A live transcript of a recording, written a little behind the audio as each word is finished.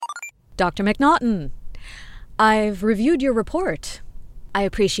Dr. McNaughton, I've reviewed your report. I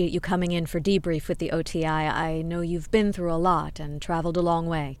appreciate you coming in for debrief with the OTI. I know you've been through a lot and traveled a long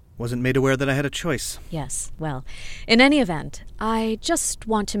way. Wasn't made aware that I had a choice. Yes, well, in any event, I just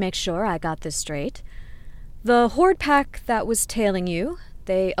want to make sure I got this straight. The Horde pack that was tailing you,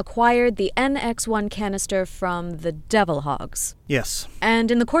 they acquired the NX-1 canister from the Devil Hogs. Yes. And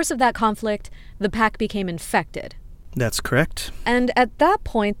in the course of that conflict, the pack became infected. That's correct. And at that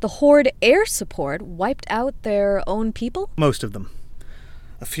point, the Horde air support wiped out their own people? Most of them.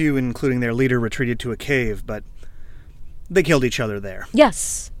 A few, including their leader, retreated to a cave, but they killed each other there.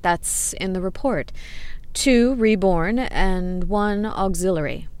 Yes, that's in the report. 2 reborn and 1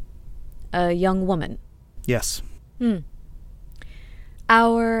 auxiliary. A young woman. Yes.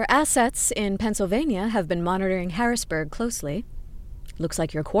 Our assets in Pennsylvania have been monitoring Harrisburg closely. Looks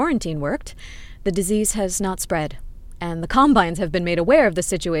like your quarantine worked. The disease has not spread, and the Combines have been made aware of the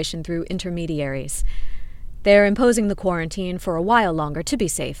situation through intermediaries. They're imposing the quarantine for a while longer to be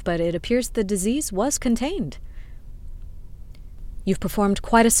safe, but it appears the disease was contained. You've performed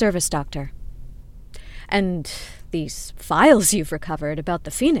quite a service, Doctor. And these files you've recovered about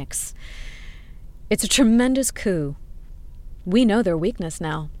the Phoenix. It's a tremendous coup. We know their weakness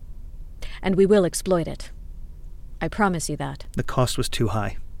now, and we will exploit it. I promise you that. The cost was too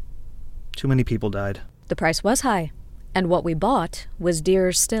high. Too many people died. The price was high, and what we bought was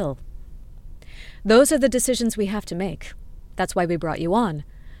dearer still. Those are the decisions we have to make. That's why we brought you on.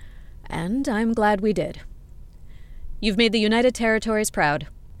 And I'm glad we did. You've made the United Territories proud.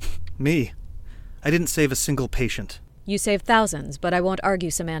 Me? I didn't save a single patient. You saved thousands, but I won't argue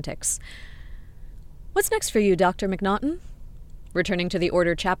semantics. What's next for you, Dr. McNaughton? Returning to the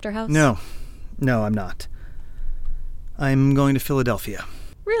Order Chapter House? No, I'm not. I'm going to Philadelphia.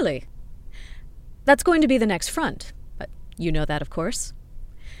 Really? That's going to be the next front. But you know that, of course.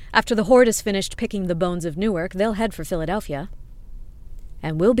 After the Horde is finished picking the bones of Newark, they'll head for Philadelphia.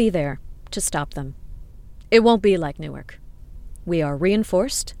 And we'll be there to stop them. It won't be like Newark. We are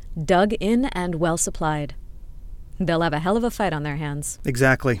reinforced, dug in, and well supplied. They'll have a hell of a fight on their hands.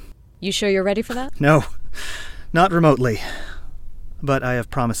 Exactly. You sure you're ready for that? No, not remotely. But I have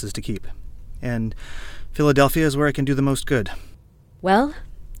promises to keep. And Philadelphia is where I can do the most good. Well,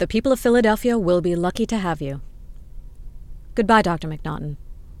 the people of Philadelphia will be lucky to have you. Goodbye, Dr. McNaughton.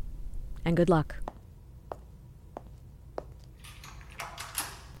 And good luck.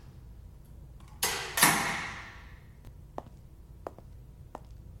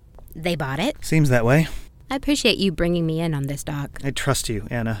 They bought it? Seems that way. I appreciate you bringing me in on this, Doc. I trust you,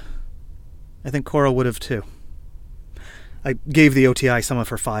 Anna. I think Cora would have, too. I gave the OTI some of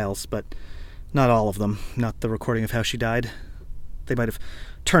her files, but not all of them. Not the recording of how she died. They might have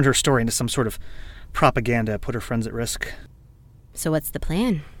turned her story into some sort of propaganda, put her friends at risk. So what's the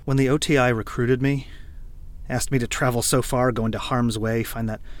plan? When the OTI recruited me, asked me to travel so far, go into harm's way, find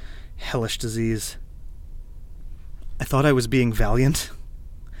that hellish disease, I thought I was being valiant.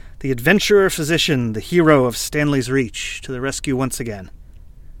 The adventurer physician, the hero of Stanley's Reach, to the rescue once again.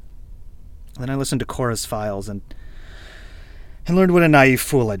 Then I listened to Cora's files and learned what a naive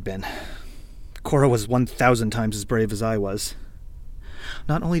fool I'd been. Cora was 1,000 times as brave as I was.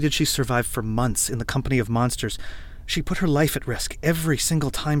 Not only did she survive for months in the company of monsters, she put her life at risk every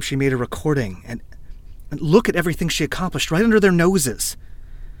single time she made a recording, and look at everything she accomplished right under their noses.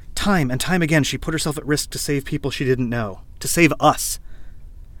 Time and time again, she put herself at risk to save people she didn't know, to save us.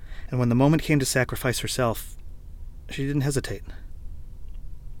 And when the moment came to sacrifice herself, she didn't hesitate.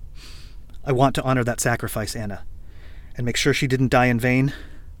 I want to honor that sacrifice, Anna, and make sure she didn't die in vain.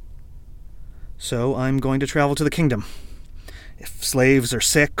 So I'm going to travel to the kingdom. If slaves are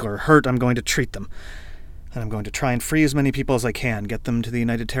sick or hurt, I'm going to treat them. And I'm going to try and free as many people as I can, get them to the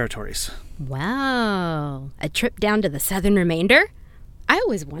United Territories. Wow. A trip down to the southern remainder? I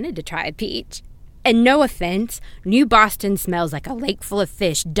always wanted to try a peach. And no offense, New Boston smells like a lake full of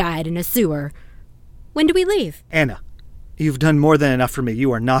fish died in a sewer. When do we leave? Anna, you've done more than enough for me.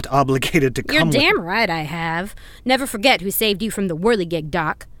 You are not obligated to come. You're damn right I have. Never forget who saved you from the whirligig,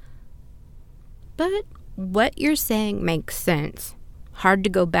 Doc. But what you're saying makes sense. Hard to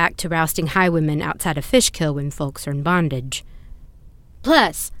go back to rousting highwaymen outside of Fishkill when folks are in bondage.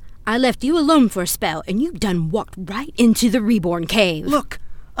 Plus, I left you alone for a spell, and you done walked right into the Reborn Cave. Look,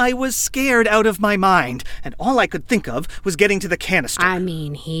 I was scared out of my mind, and all I could think of was getting to the canister. I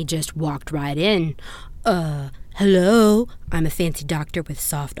mean, he just walked right in. Hello? I'm a fancy doctor with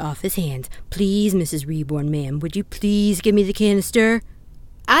soft office hands. Please, Mrs. Reborn, ma'am, would you please give me the canister?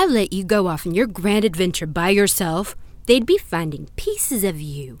 I let you go off on your grand adventure by yourself. They'd be finding pieces of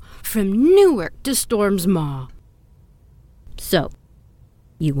you from Newark to Storm's Maw. So,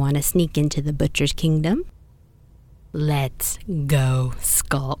 You want to sneak into the Butcher's Kingdom? Let's go,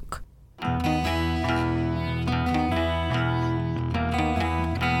 Skulk.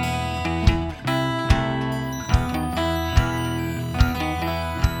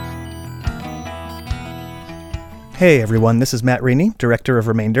 Hey everyone, this is Matt Rainey, director of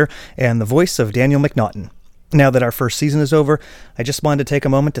Remainder, and the voice of Daniel McNaughton. Now that our first season is over, I just wanted to take a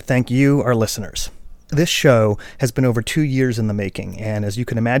moment to thank you, our listeners. This show has been over 2 years in the making, and as you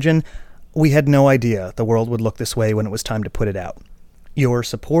can imagine, we had no idea the world would look this way when it was time to put it out. Your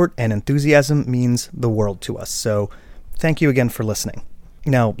support and enthusiasm means the world to us, so thank you again for listening.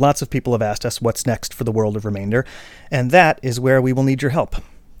 Now, lots of people have asked us what's next for the world of Remainder, and that is where we will need your help.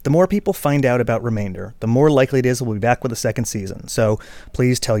 The more people find out about Remainder, the more likely it is we'll be back with a second season. So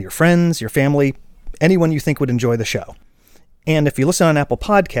please tell your friends, your family, anyone you think would enjoy the show. And if you listen on Apple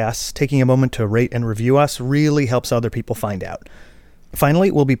Podcasts, taking a moment to rate and review us really helps other people find out. Finally,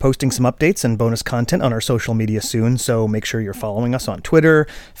 we'll be posting some updates and bonus content on our social media soon, so make sure you're following us on Twitter,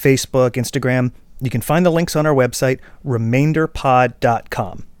 Facebook, Instagram. You can find the links on our website,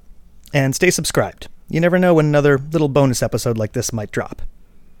 remainderpod.com. And stay subscribed. You never know when another little bonus episode like this might drop.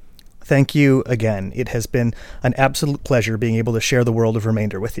 Thank you again. It has been an absolute pleasure being able to share the world of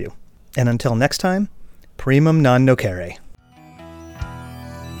Remainder with you. And until next time, primum non nocere.